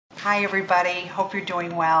Hi everybody, hope you're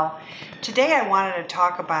doing well. Today I wanted to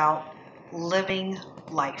talk about living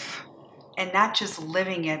life and not just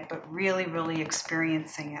living it, but really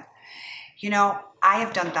experiencing it. I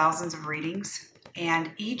have done thousands of readings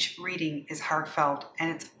and each reading is heartfelt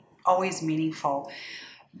and it's always meaningful.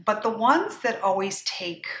 But the ones that always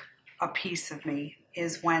take a piece of me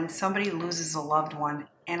is when somebody loses a loved one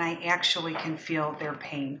and I actually can feel their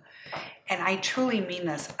pain. And I truly mean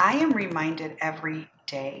this. I am reminded every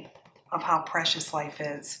day of how precious life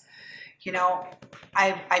is. You know,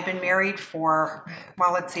 I've been married for,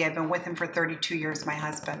 well, let's see, I've been with him for 32 years, my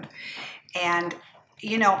husband. And,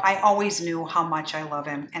 I always knew how much I love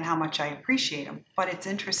him and how much I appreciate him. But it's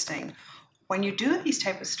interesting. When you do these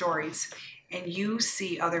type of stories and you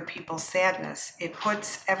see other people's sadness, it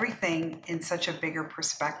puts everything in such a bigger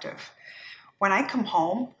perspective. When I come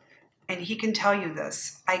home, and he can tell you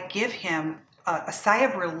this, I give him a sigh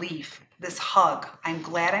of relief, this hug. I'm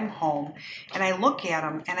glad I'm home. And I look at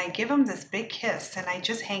him and I give him this big kiss and I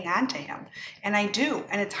just hang on to him. And I do.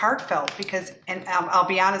 And it's heartfelt because, and I'll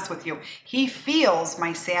be honest with you, he feels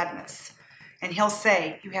my sadness. And he'll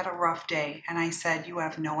say, "You had a rough day." And I said, "You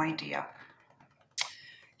have no idea."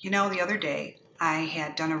 The other day I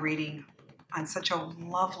had done a reading on such a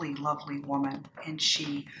lovely woman, and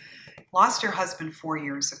she lost her husband 4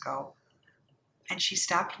 years ago. And she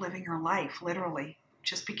stopped living her life, literally,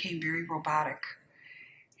 just became very robotic.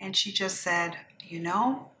 And she just said,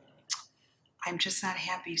 I'm just not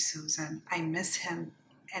happy, Susan. I miss him,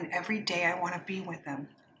 and every day I want to be with him.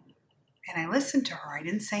 And I listened to her. I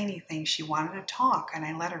didn't say anything. She wanted to talk, and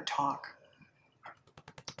I let her talk.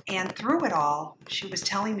 And through it all, she was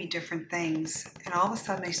telling me different things, and all of a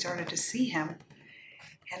sudden I started to see him.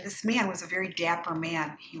 And this man was a very dapper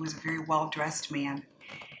man. He was a very well-dressed man.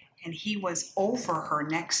 And he was over her,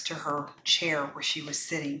 next to her chair where she was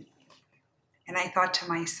sitting. And I thought to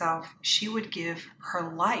myself, she would give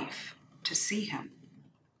her life to see him.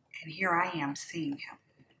 And here I am seeing him.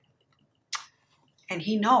 And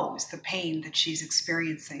he knows the pain that she's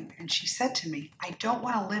experiencing. And she said to me, "I don't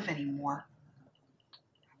want to live anymore.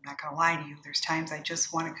 I'm not going to lie to you. There's times I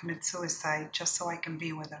just want to commit suicide just so I can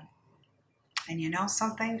be with him." And you know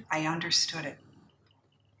something? I understood it.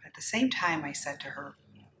 But at the same time, I said to her,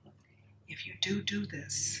 if you do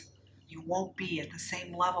this, you won't be at the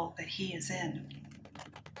same level that he is in.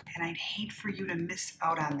 And I'd hate for you to miss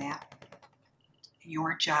out on that.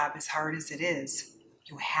 Your job, as hard as it is,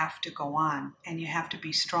 you have to go on and you have to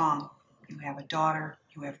be strong. You have a daughter,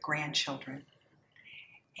 you have grandchildren.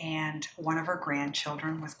 And one of her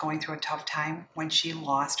grandchildren was going through a tough time when she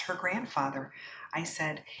lost her grandfather. I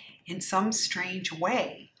said, in some strange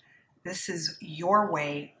way, this is your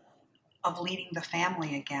way of leading the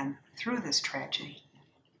family again through this tragedy.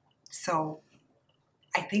 So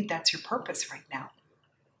I think that's your purpose right now.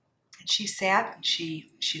 And she sat and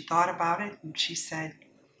she thought about it and she said,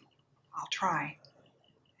 "I'll try."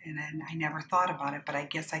 And then I never thought about it, but I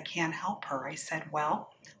guess I can't help her. I said,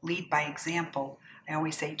 well, lead by example. I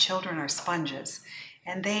always say children are sponges,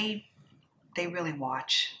 and they really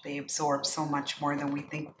watch. They absorb so much more than we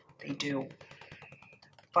think they do.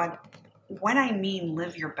 But when I mean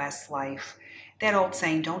live your best life, that old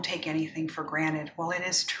saying, don't take anything for granted, well, it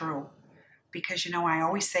is true. Because, I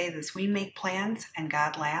always say this, we make plans and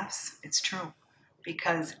God laughs. It's true.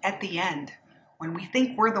 Because at the end, when we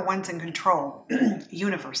think we're the ones in control,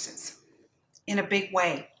 universe is in a big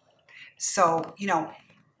way. So,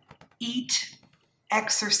 eat,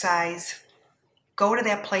 exercise, go to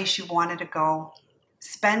that place you wanted to go,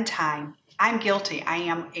 spend time. I'm guilty. I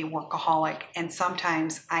am a workaholic, and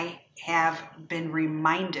sometimes I have been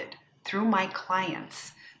reminded through my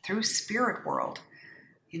clients, through spirit world,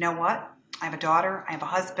 you know what? I have a daughter, I have a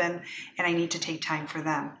husband, and I need to take time for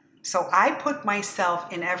them. So I put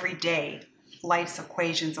myself in every day life's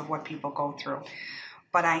equations of what people go through.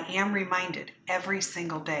 But I am reminded every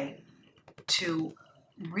single day to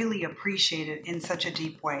really appreciate it in such a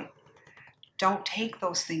deep way. Don't take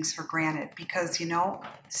those things for granted because,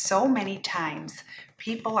 so many times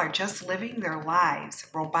people are just living their lives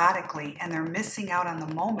robotically and they're missing out on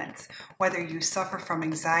the moments. Whether you suffer from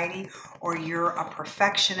anxiety or you're a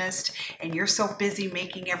perfectionist and you're so busy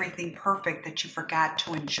making everything perfect that you forgot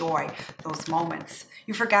to enjoy those moments.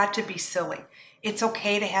 You forgot to be silly. It's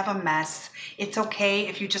okay to have a mess. It's okay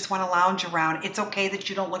if you just want to lounge around. It's okay that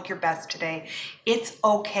you don't look your best today. It's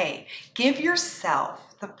okay. Give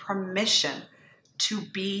yourself the permission to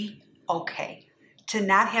be okay, to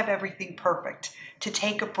not have everything perfect, to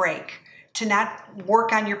take a break, to not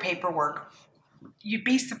work on your paperwork. You'd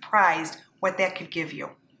be surprised what that could give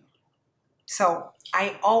you. So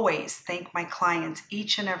I always thank my clients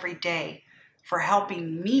each and every day for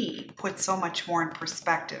helping me put so much more in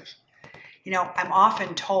perspective. You know, I'm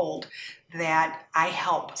often told that I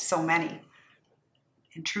help so many.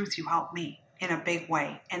 In truth, you help me in a big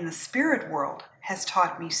way. And the spirit world has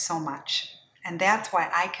taught me so much. And that's why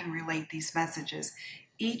I can relate these messages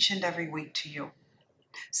each and every week to you.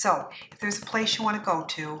 So if there's a place you want to go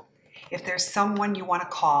to, if there's someone you want to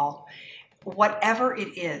call, whatever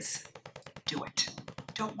it is, do it.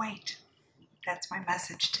 Don't wait. That's my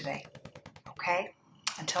message today. Okay?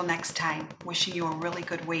 Until next time, wishing you a really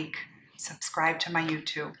good week. Subscribe to my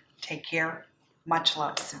YouTube. Take care. Much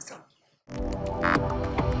love, Susan.